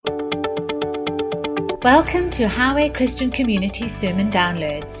Welcome to Highway Christian Community Sermon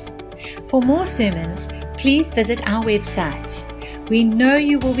Downloads. For more sermons, please visit our website. We know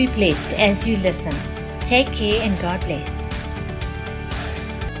you will be blessed as you listen. Take care and God bless.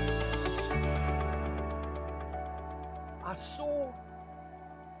 I saw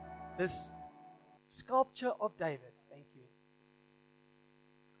this sculpture of David. Thank you.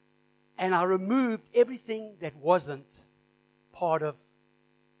 And I removed everything that wasn't part of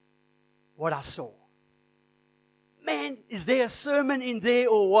what I saw. Man, is there a sermon in there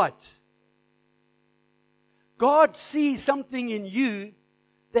or what? God sees something in you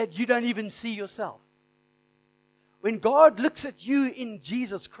that you don't even see yourself. When God looks at you in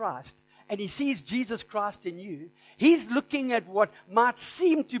Jesus Christ, and He sees Jesus Christ in you, He's looking at what might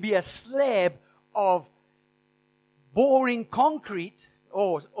seem to be a slab of boring concrete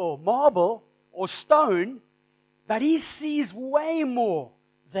or marble or stone, but He sees way more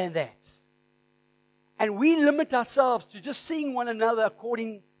than that. And we limit ourselves to just seeing one another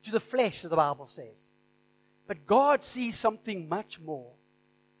according to the flesh, the Bible says. But God sees something much more.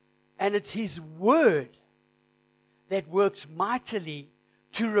 And it's His Word that works mightily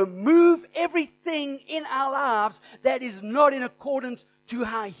to remove everything in our lives that is not in accordance to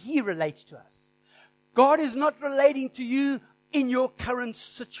how He relates to us. God is not relating to you in your current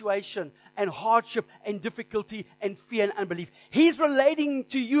situation and hardship and difficulty and fear and unbelief. He's relating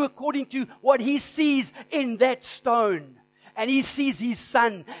to you according to what He sees in that stone. And He sees His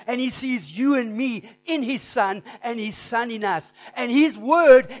Son, and He sees you and me in His Son, and His Son in us. And His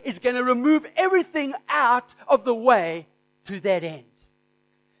Word is going to remove everything out of the way to that end.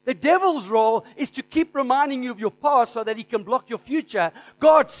 The devil's role is to keep reminding you of your past so that he can block your future.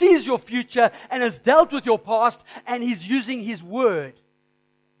 God sees your future and has dealt with your past, and He's using His Word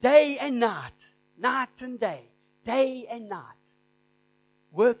day and night, night and day and night,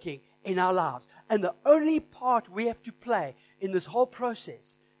 working in our lives. And the only part we have to play in this whole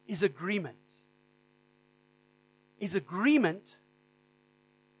process is agreement. Is agreement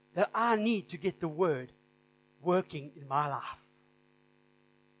that I need to get the Word working in my life.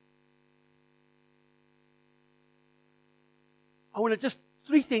 I want to just,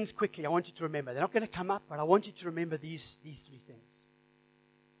 3 things quickly I want you to remember. They're not going to come up, but I want you to remember these 3 things.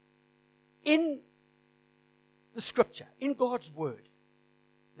 In the Scripture, in God's Word,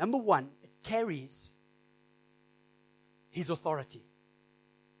 number 1, it carries His authority.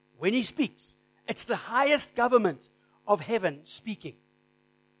 When He speaks, it's the highest government of heaven speaking.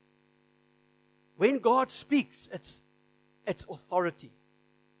 When God speaks, it's authority.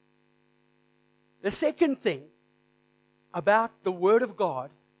 The second thing about the Word of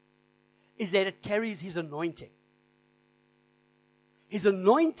God is that it carries His anointing. His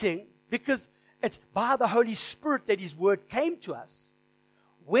anointing, because it's by the Holy Spirit that His Word came to us.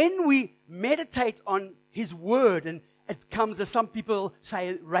 When we meditate on His Word, and it comes, as some people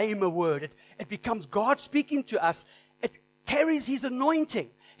say, Rhema word, it becomes God speaking to us, it carries His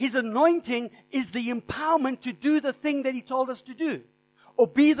anointing. His anointing is the empowerment to do the thing that He told us to do, or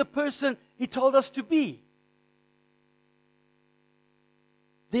be the person He told us to be.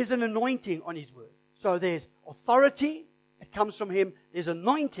 There's an anointing on His Word. So there's authority, it comes from Him. There's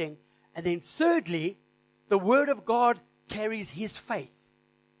anointing. And then thirdly, the Word of God carries His faith.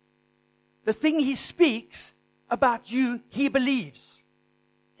 The thing He speaks about you, He believes.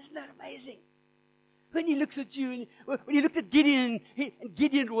 Isn't that amazing? When He looks at you, and when He looked at Gideon, and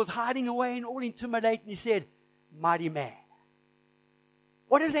Gideon was hiding away and all intimidated, and He said, mighty man.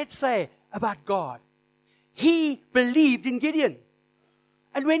 What does that say about God? He believed in Gideon.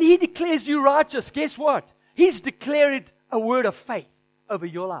 And when He declares you righteous, guess what? He's declared a word of faith over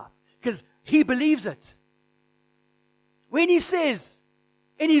your life. Because He believes it. When He says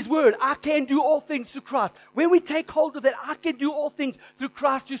in His Word, I can do all things through Christ. When we take hold of that, I can do all things through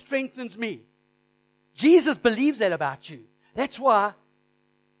Christ who strengthens me. Jesus believes that about you. That's why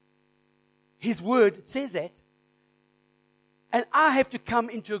His Word says that. And I have to come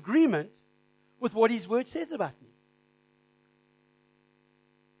into agreement with what His Word says about me.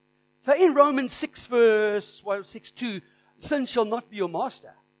 So in Romans 6 verse 6:2, sin shall not be your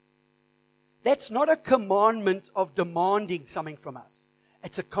master. That's not a commandment of demanding something from us.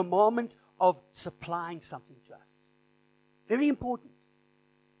 It's a commandment of supplying something to us. Very important.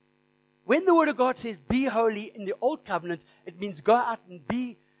 When the Word of God says, be holy in the Old Covenant, it means go out and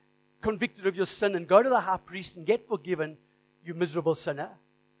be convicted of your sin and go to the high priest and get forgiven, you miserable sinner.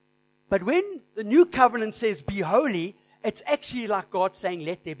 But when the New Covenant says, be holy, it's actually like God saying,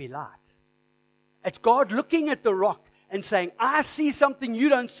 let there be light. It's God looking at the rock and saying, I see something you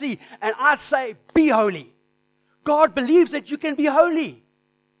don't see, and I say, be holy. God believes that you can be holy.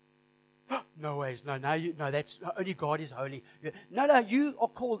 No ways. No, that's only God is holy. No, you are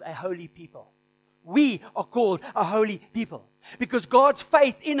called a holy people. We are called a holy people. Because God's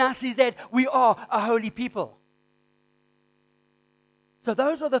faith in us is that we are a holy people. So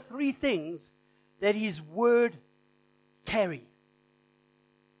those are the three things that His Word carry.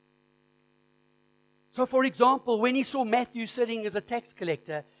 So for example, when He saw Matthew sitting as a tax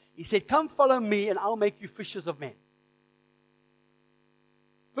collector, He said, "Come follow me and I'll make you fishers of men."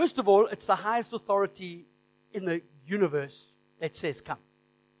 First of all, it's the highest authority in the universe that says come.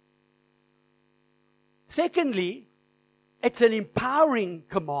 Secondly, it's an empowering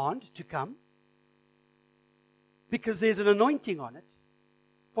command to come because there's an anointing on it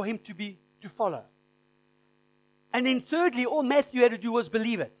for him to follow. And then thirdly, all Matthew had to do was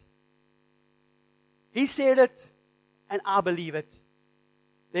believe it. He said it, and I believe it.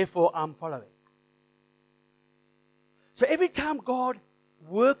 Therefore, I'm following. So every time God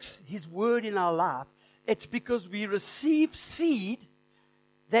works His Word in our life, it's because we receive seed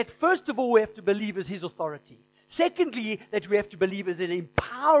that first of all we have to believe is His authority. Secondly, that we have to believe is an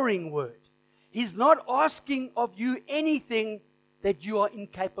empowering word. He's not asking of you anything that you are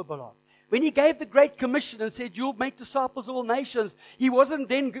incapable of. When He gave the Great Commission and said, "You'll make disciples of all nations," He wasn't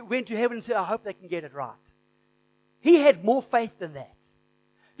then went to heaven and said, "I hope they can get it right." He had more faith than that.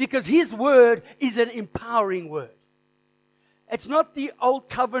 Because His Word is an empowering word. It's not the old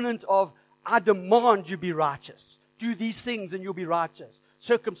covenant of, "I demand you be righteous. Do these things and you'll be righteous.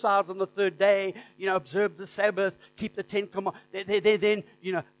 Circumcise on the third day, observe the Sabbath, keep the 10 commandments. Then,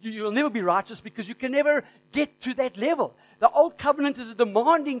 you'll never be righteous because you can never get to that level. The old covenant is a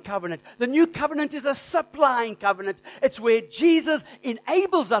demanding covenant. The new covenant is a supplying covenant. It's where Jesus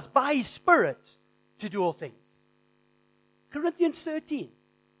enables us by His Spirit to do all things. Corinthians 13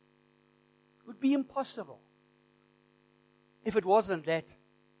 would be impossible if it wasn't that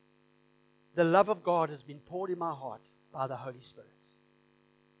the love of God has been poured in my heart by the Holy Spirit.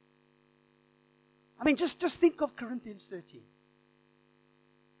 I mean, just think of Corinthians 13.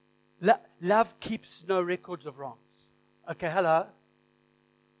 Love keeps no records of wrongs. Okay, hello.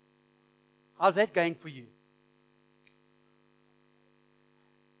 How's that going for you?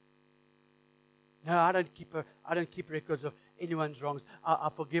 No, I don't keep records of anyone's wrongs.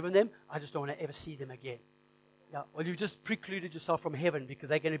 I've forgiven them. I just don't want to ever see them again. Yeah, well, you've just precluded yourself from heaven because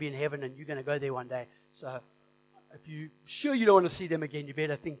they're going to be in heaven and you're going to go there one day. So if you're sure you don't want to see them again, you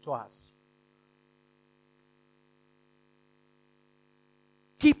better think twice.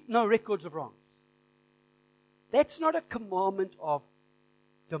 Keep no records of wrongs. That's not a commandment of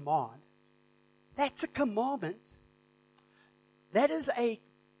demand. That's a commandment. That is a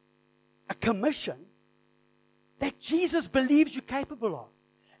commission that Jesus believes you're capable of.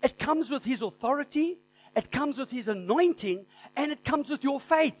 It comes with His authority, it comes with His anointing, and it comes with your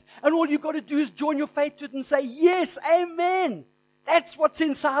faith. And all you've got to do is join your faith to it and say, "Yes, amen." That's what's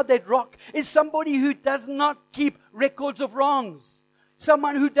inside that rock, is somebody who does not keep records of wrongs.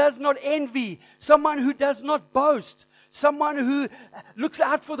 Someone who does not envy. Someone who does not boast. Someone who looks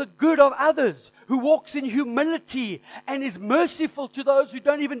out for the good of others. Who walks in humility and is merciful to those who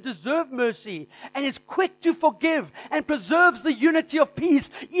don't even deserve mercy. And is quick to forgive and preserves the unity of peace.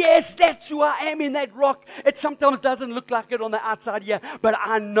 Yes, that's who I am in that rock. It sometimes doesn't look like it on the outside here. But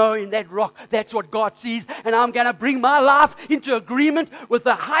I know in that rock, that's what God sees. And I'm going to bring my life into agreement with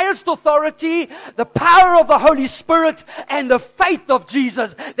the highest authority, the power of the Holy Spirit, and the faith of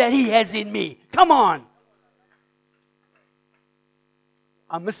Jesus that He has in me. Come on.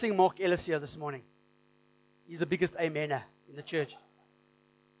 I'm missing Mark Ellis here this morning. He's the biggest amener in the church.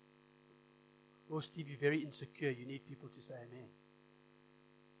 Oh, Steve, you're very insecure. You need people to say amen.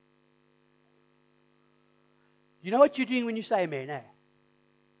 You know what you're doing when you say amen, eh?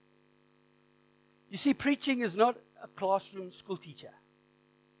 You see, preaching is not a classroom school teacher.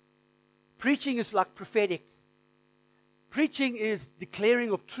 Preaching is like prophetic. Preaching is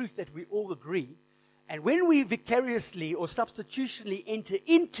declaring of truth that we all agree. And when we vicariously or substitutionally enter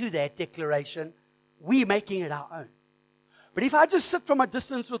into that declaration, we're making it our own. But if I just sit from a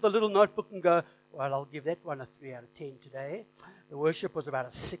distance with a little notebook and go, "Well, I'll give that one a 3 out of 10 today. The worship was about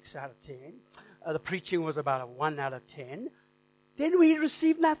a 6 out of 10. The preaching was about a 1 out of 10. Then we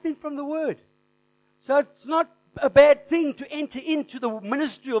receive nothing from the Word. So it's not a bad thing to enter into the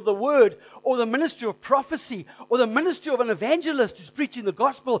ministry of the Word or the ministry of prophecy or the ministry of an evangelist who's preaching the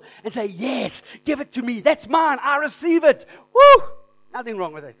gospel and say, "Yes, give it to me. That's mine. I receive it." Woo! Nothing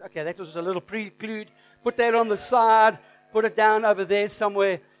wrong with it. Okay, that was just a little prelude. Put that on the side. Put it down over there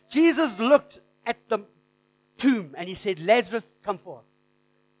somewhere. Jesus looked at the tomb and He said, "Lazarus, come forth."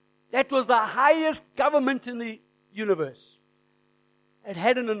 That was the highest government in the universe. it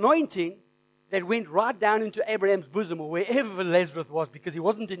had an anointing that went right down into Abraham's bosom or wherever Lazarus was, because he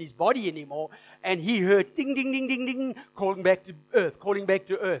wasn't in his body anymore. And he heard ding, ding, ding, ding, ding, calling back to earth, calling back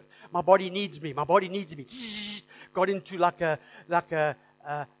to earth. My body needs me. My body needs me. Got into like a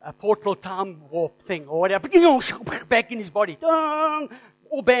portal time warp thing or whatever. Back in his body.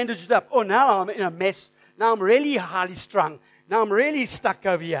 All bandaged up. Oh, now I'm in a mess. Now I'm really highly strung. Now I'm really stuck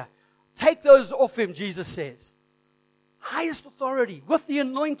over here. Take those off him, Jesus says. Highest authority with the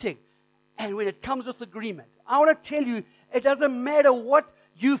anointing. And when it comes with agreement, I want to tell you, it doesn't matter what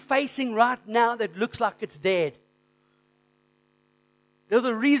you're facing right now that looks like it's dead. There's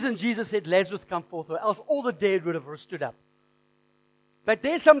a reason Jesus said, Lazarus, come forth, or else all the dead would have stood up. But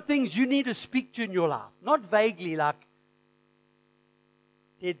there's some things you need to speak to in your life. Not vaguely like,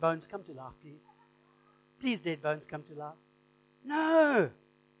 dead bones, come to life, please. Please, dead bones, come to life. No.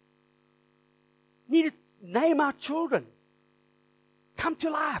 Need to name our children. Come to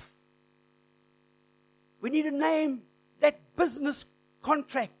life. We need to name that business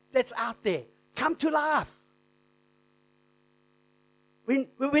contract that's out there. Come to life.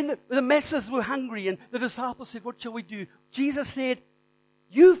 When the masses were hungry and the disciples said, what shall we do? Jesus said,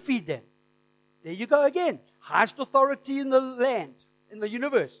 you feed them. There you go again. Highest authority in the land, in the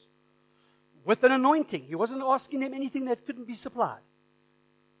universe. With an anointing. He wasn't asking them anything that couldn't be supplied.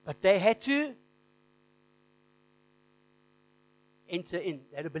 But they had to enter in.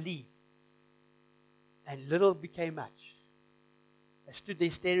 They had to believe. And little became much. They stood there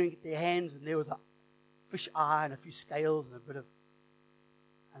staring at their hands, and there was a fish eye and a few scales and a bit of...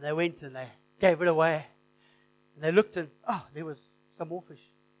 And they went and they gave it away. And they looked and, oh, there was some more fish.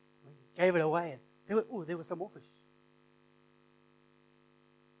 Gave it away. And there was some more fish.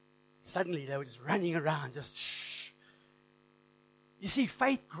 Suddenly they were just running around, just shh. You see,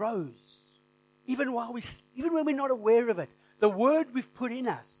 faith grows. Even when we're not aware of it. The word we've put in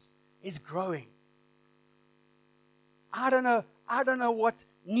us is growing. I don't know what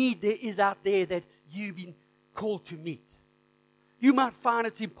need there is out there that you've been called to meet. You might find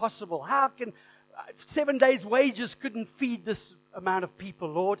it's impossible. How can 7 days' wages couldn't feed this amount of people,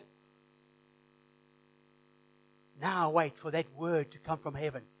 Lord? Now wait for that word to come from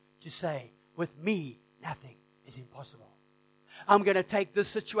heaven to say, with me, nothing is impossible. I'm going to take this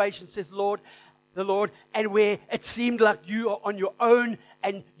situation, says the Lord, and where it seemed like you are on your own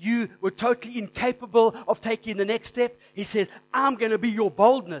and you were totally incapable of taking the next step, He says, I'm going to be your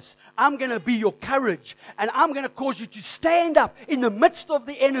boldness. I'm going to be your courage. And I'm going to cause you to stand up in the midst of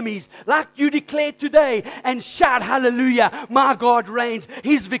the enemies like you declared today and shout, hallelujah, my God reigns.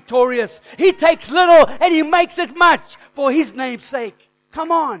 He's victorious. He takes little and He makes it much for His name's sake.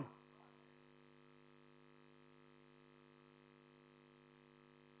 Come on.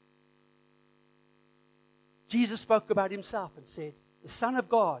 Jesus spoke about Himself and said, the Son of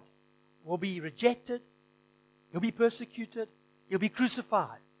God will be rejected, He'll be persecuted, He'll be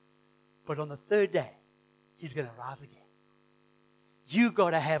crucified. But on the third day, He's going to rise again. You got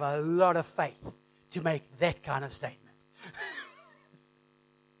to have a lot of faith to make that kind of statement.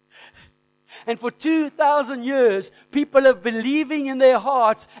 And for 2,000 years, people are believing in their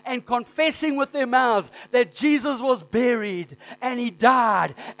hearts and confessing with their mouths that Jesus was buried and He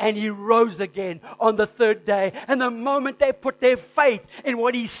died and He rose again on the third day. And the moment they put their faith in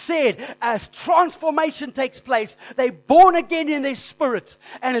what He said, as transformation takes place, they're born again in their spirits.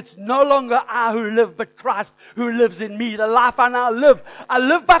 And it's no longer I who live, but Christ who lives in me. The life I now live, I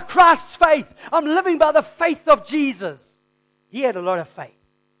live by Christ's faith. I'm living by the faith of Jesus. He had a lot of faith.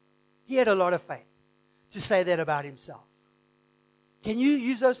 He had a lot of faith to say that about Himself. Can you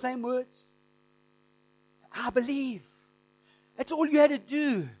use those same words? I believe. That's all you had to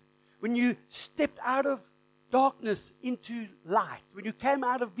do when you stepped out of darkness into light. When you came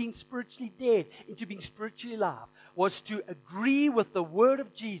out of being spiritually dead into being spiritually alive, was to agree with the word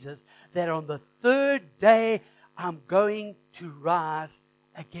of Jesus that on the third day I'm going to rise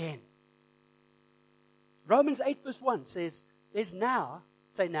again. Romans 8 verse 1 says, there's now,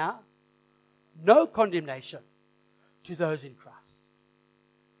 say now, no condemnation to those in Christ.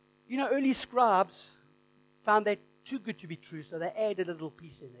 You know, early scribes found that too good to be true, so they added a little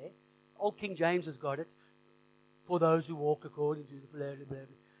piece in there. Old King James has got it. For those who walk according to the blah, blah, blah. It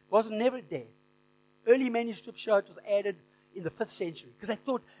wasn't never there. Early manuscripts show it was added in the 5th century because they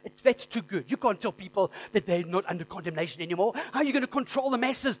thought that's too good. You can't tell people that they're not under condemnation anymore. How are you going to control the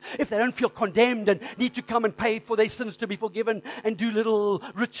masses if they don't feel condemned and need to come and pay for their sins to be forgiven and do little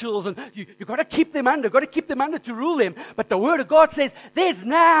rituals? And you've got to keep them under, to rule them. But the Word of God says there's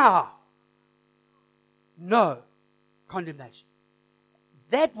now no condemnation.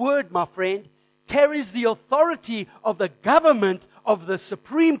 That word, my friend, carries the authority of the government of the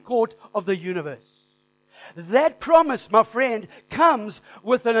Supreme Court of the universe. That promise, my friend, comes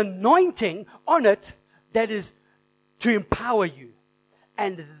with an anointing on it that is to empower you.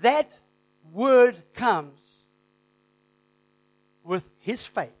 And that word comes with His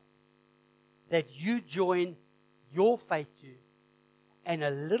faith that you join your faith to, and a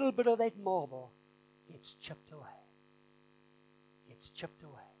little bit of that marble gets chipped away. Gets chipped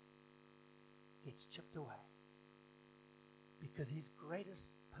away. Gets chipped away. Because His greatest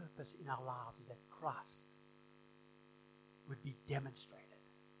purpose in our lives is that Christ would be demonstrated.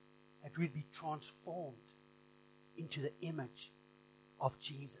 That we'd be transformed into the image of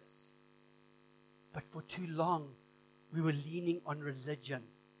Jesus. But for too long, we were leaning on religion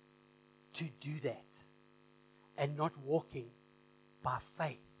to do that and not walking by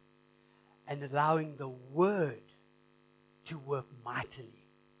faith and allowing the Word to work mightily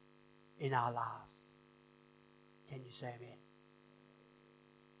in our lives. Can you say amen?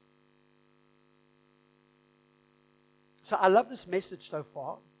 So I love this message so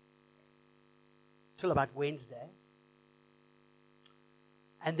far, till about Wednesday.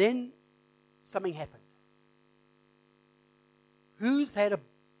 And then something happened. Who's had a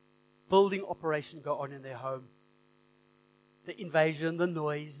building operation go on in their home? The invasion, the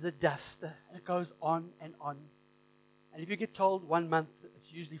noise, the dust, it goes on and on. And if you get told 1 month,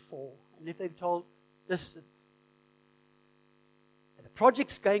 it's usually 4. And if they're told this, the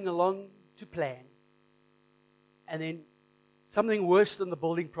project's going along to plan, and then something worse than the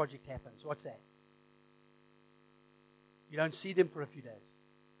building project happens. What's that? You don't see them for a few days.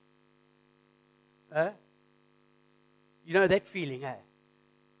 You know that feeling, eh?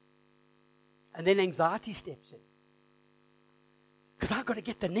 And then anxiety steps in. Because I've got to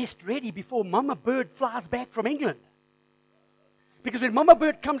get the nest ready before Mama Bird flies back from England. Because when Mama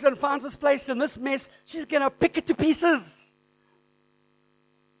Bird comes and finds this place in this mess, she's going to pick it to pieces.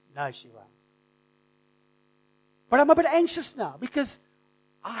 No, she won't. But I'm a bit anxious now because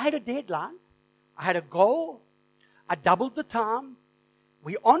I had a deadline. I had a goal. I doubled the time.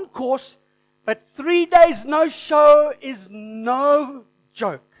 We're on course. But 3 days no show is no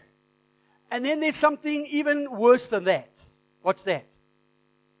joke. And then there's something even worse than that. What's that?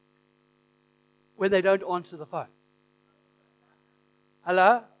 When they don't answer the phone.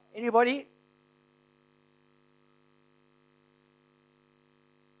 Hello? Anybody?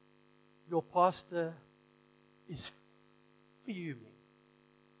 Your pastor is fuming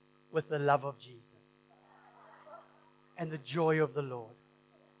with the love of Jesus and the joy of the Lord.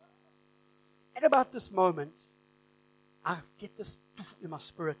 At about this moment, I get this in my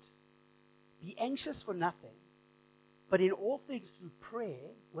spirit. Be anxious for nothing, but in all things through prayer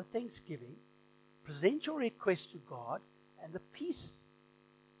with thanksgiving, present your request to God, and the peace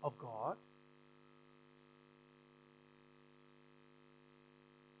of God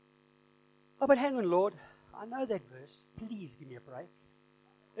Oh, but hang on, Lord. I know that verse. Please give me a break.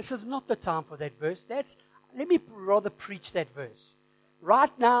 This is not the time for that verse. Let me rather preach that verse.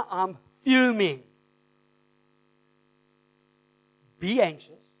 Right now, I'm fuming. Be anxious.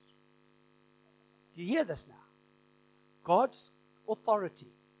 Do you hear this now? God's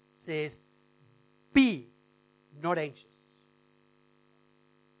authority says, be not anxious.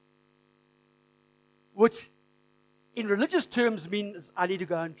 Which, in religious terms, means I need to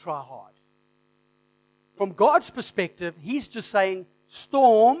go and try hard. From God's perspective, He's just saying,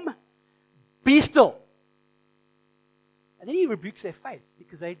 storm, be still. And then He rebukes their faith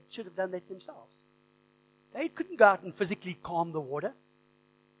because they should have done that themselves. They couldn't go out and physically calm the water.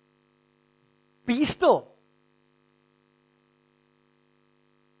 Be still.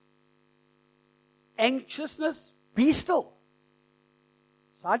 Anxiousness, be still.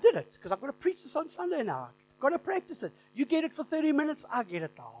 So I did it because I've got to preach this on Sunday now. I've got to practice it. You get it for 30 minutes, I get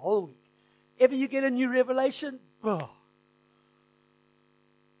it the whole week. Ever you get a new revelation,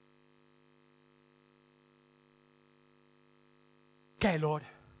 Okay, Lord,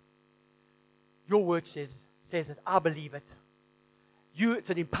 your word says it. I believe it. It's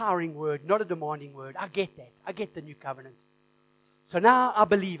an empowering word, not a demanding word. I get that. I get the new covenant. So now I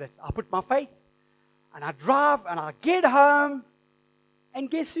believe it. I put my faith, and I drive, and I get home, and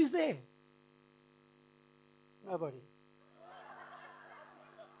guess who's there? Nobody.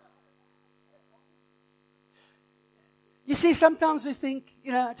 You see, sometimes we think,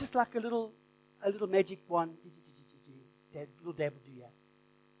 just like a little magic wand, little dab will do ya.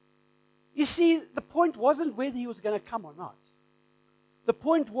 You see, the point wasn't whether he was going to come or not. The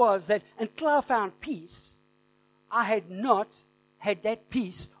point was that until I found peace, I had not had that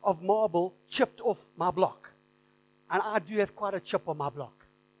piece of marble chipped off my block. And I do have quite a chip on my block.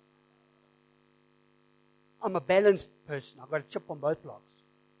 I'm a balanced person. I've got a chip on both blocks.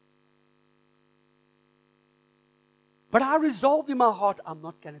 But I resolved in my heart, I'm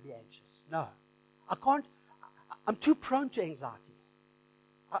not going to be anxious. No. I can't. I'm too prone to anxiety.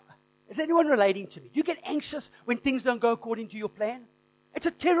 Is anyone relating to me? Do you get anxious when things don't go according to your plan? It's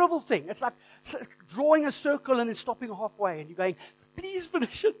a terrible thing. It's like drawing a circle and then stopping halfway and you're going, please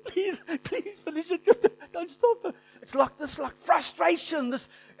finish it, please finish it. Don't stop. It's like this frustration, this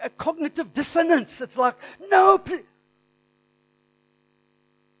cognitive dissonance. It's like, no, please.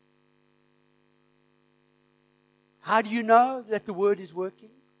 How do you know that the word is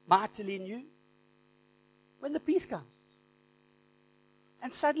working mightily in you? When the peace comes.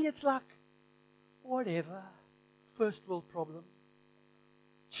 And suddenly it's like, whatever, first world problem.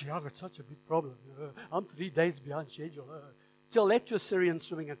 Gee, I've got such a big problem. I'm 3 days behind schedule. Tell that to a Syrian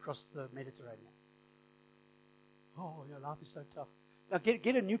swimming across the Mediterranean. Oh, your life is so tough. Now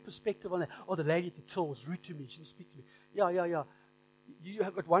get a new perspective on that. Oh, the lady at the till was rude to me. She didn't speak to me. Yeah. You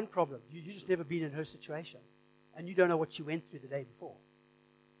have got one problem. You just never been in her situation. And you don't know what she went through the day before.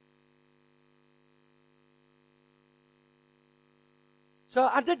 So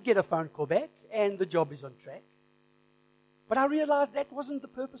I did get a phone call back, and the job is on track. But I realized that wasn't the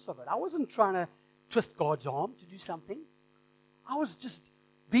purpose of it. I wasn't trying to twist God's arm to do something. I was just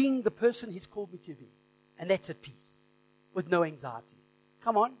being the person He's called me to be. And that's at peace, with no anxiety.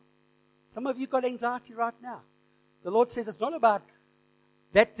 Come on. Some of you got anxiety right now. The Lord says it's not about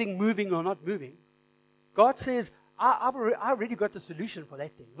that thing moving or not moving. God says, I already got the solution for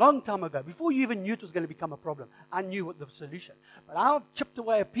that thing. Long time ago. Before you even knew it was going to become a problem. I knew what the solution. But I've chipped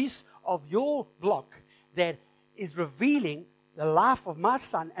away a piece of your block that is revealing the life of my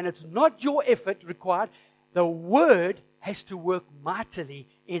son. And it's not your effort required. The word has to work mightily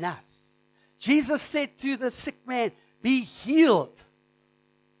in us. Jesus said to the sick man, be healed.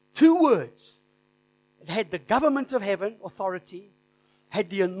 2 words. It had the government of heaven, authority. Had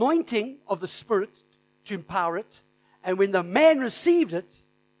the anointing of the Spirit to empower it. And when the man received it,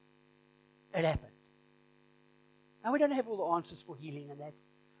 it happened. Now, we don't have all the answers for healing and that.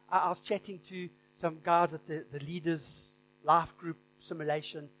 I was chatting to some guys at the Leaders Life Group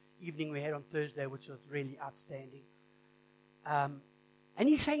simulation evening we had on Thursday, which was really outstanding. And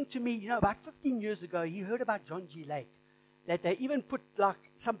he's saying to me, about 15 years ago, he heard about John G. Lake, that they even put like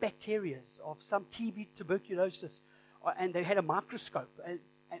some bacteria of some TB, tuberculosis, and they had a microscope. And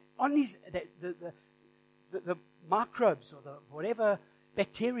on these, the microbes or the whatever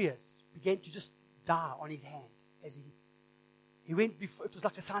bacteria began to just die on his hand as he went before. It was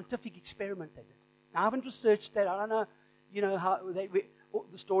like a scientific experiment they did. Now, I haven't researched that. I don't know, how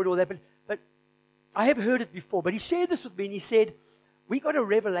the story or that, but I have heard it before. But he shared this with me, and he said, we got a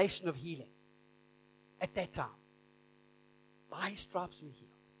revelation of healing at that time. By His stripes we're healed.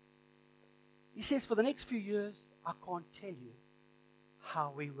 He says, for the next few years, I can't tell you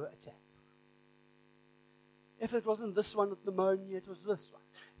how we were attacked. If it wasn't this one with pneumonia, it was this one.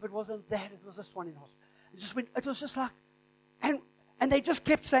 If it wasn't that, it was this one in hospital. It was just like, and they just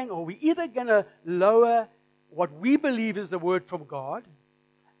kept saying, we're either going to lower what we believe is the word from God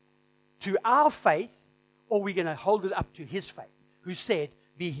to our faith, or we're going to hold it up to His faith, who said,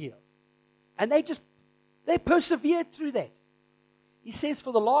 be healed. And they persevered through that. He says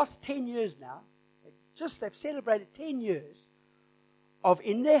for the last 10 years now, they've celebrated 10 years of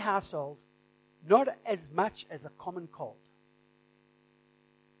in their household, not as much as a common cold.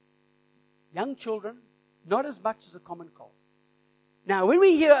 Young children, not as much as a common cold. Now, when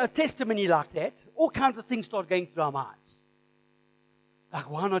we hear a testimony like that, all kinds of things start going through our minds. Like,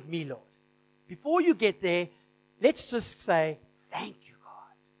 why not me, Lord? Before you get there, let's just say, thank you,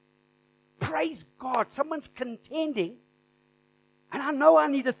 God. Praise God. Someone's contending. And I know I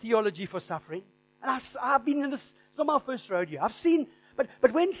need a theology for suffering. And I've been in this, it's not my first rodeo. I've seen,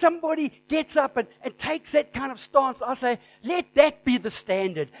 but when somebody gets up and takes that kind of stance, I say, let that be the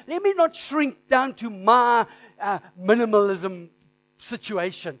standard. Let me not shrink down to my minimalism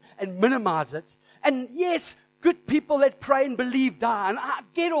situation and minimize it. And yes, good people that pray and believe die, and I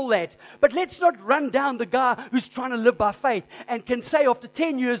get all that. But let's not run down the guy who's trying to live by faith and can say after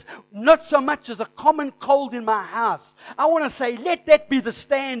 10 years, not so much as a common cold in my house. I want to say, let that be the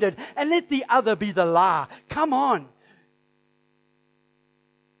standard and let the other be the lie. Come on.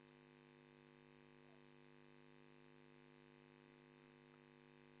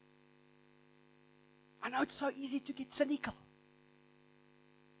 I know it's so easy to get cynical.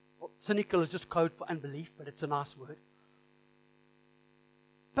 Well, cynical is just code for unbelief, but it's a nice word.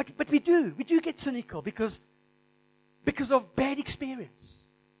 But we do get cynical because of bad experience.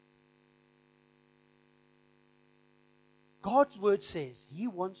 God's word says He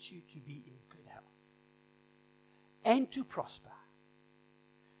wants you to be in good health. and to prosper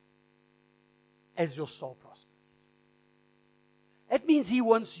as your soul prospers. That means He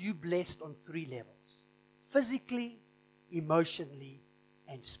wants you blessed on 3 levels: physically, emotionally,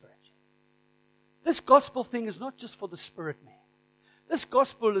 and spiritually. This gospel thing is not just for the spirit man. This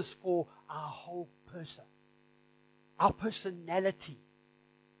gospel is for our whole person, our personality,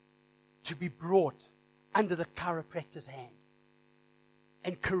 to be brought under the chiropractor's hand,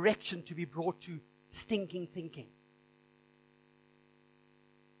 and correction to be brought to stinking thinking.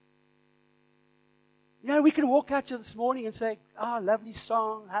 You know, we can walk out here this morning and say, "Oh, lovely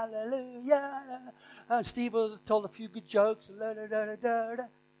song, hallelujah." Steve has told a few good jokes.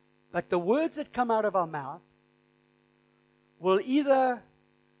 But the words that come out of our mouth will either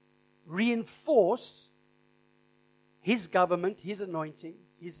reinforce His government, His anointing,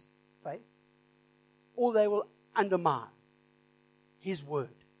 His faith, or they will undermine His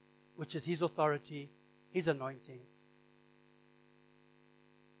word, which is His authority, His anointing,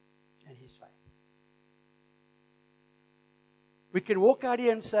 and His faith. We can walk out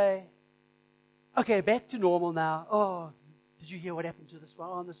here and say, "Okay, back to normal now. Oh, did you hear what happened to this one?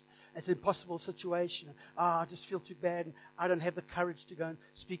 Oh, it's an impossible situation. I just feel too bad, and I don't have the courage to go and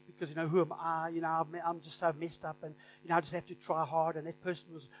speak because, who am I? I'm just so messed up, and, I just have to try hard, and that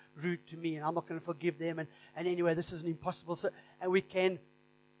person was rude to me, and I'm not going to forgive them, and anyway, this is an impossible." And we can,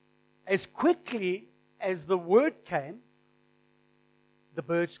 as quickly as the word came, the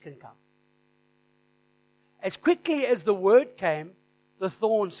birds can come. As quickly as the word came, the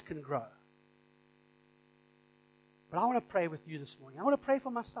thorns can grow. But I want to pray with you this morning. I want to pray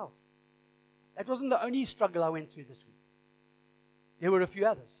for myself. That wasn't the only struggle I went through this week. There were a few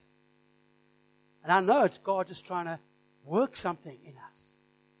others. And I know it's God just trying to work something in us.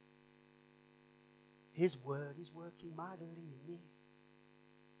 His word is working mightily in me.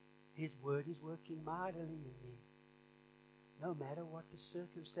 His word is working mightily in me. No matter what the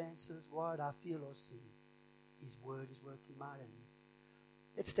circumstances, what I feel or see, His word is working mightily.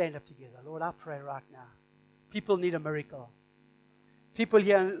 Let's stand up together. Lord, I pray right now. People need a miracle. People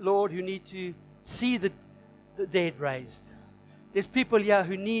here, Lord, who need to see the dead raised. There's people here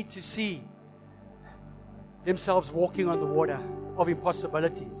who need to see themselves walking on the water of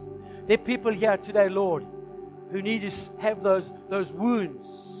impossibilities. There are people here today, Lord, who need to have those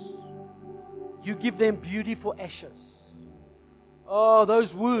wounds. You give them beautiful ashes. Oh,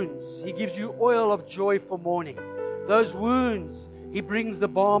 those wounds, He gives you oil of joy for mourning. Those wounds, He brings the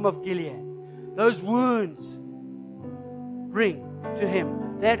balm of Gilead. Those wounds bring to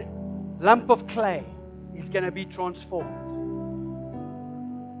Him. That lump of clay is going to be transformed.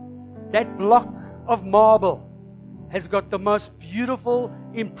 That block of marble has got the most beautiful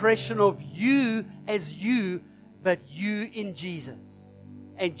impression of you as you, but you in Jesus,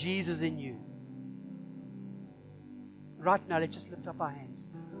 and Jesus in you. Right now, let's just lift up our hands.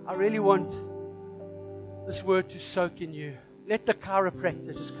 I really want this word to soak in you. Let the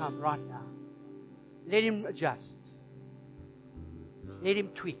chiropractor just come right now. Let him adjust. Let him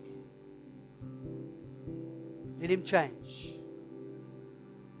tweak. Let him change.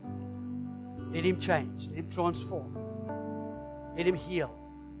 Let him change. Let him transform. Let him heal.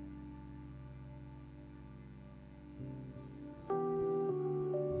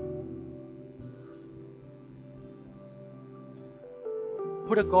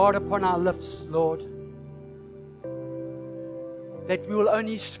 Put a guard upon our lips, Lord, that we will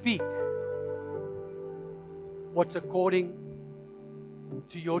only speak what's according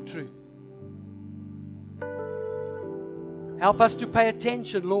to your truth. Help us to pay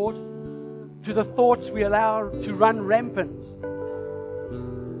attention, Lord, to the thoughts we allow to run rampant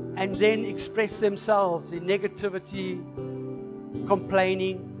and then express themselves in negativity,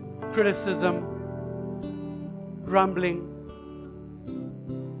 complaining, criticism, grumbling,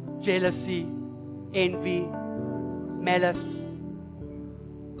 jealousy, envy, malice.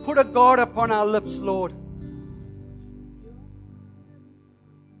 Put a guard upon our lips, Lord,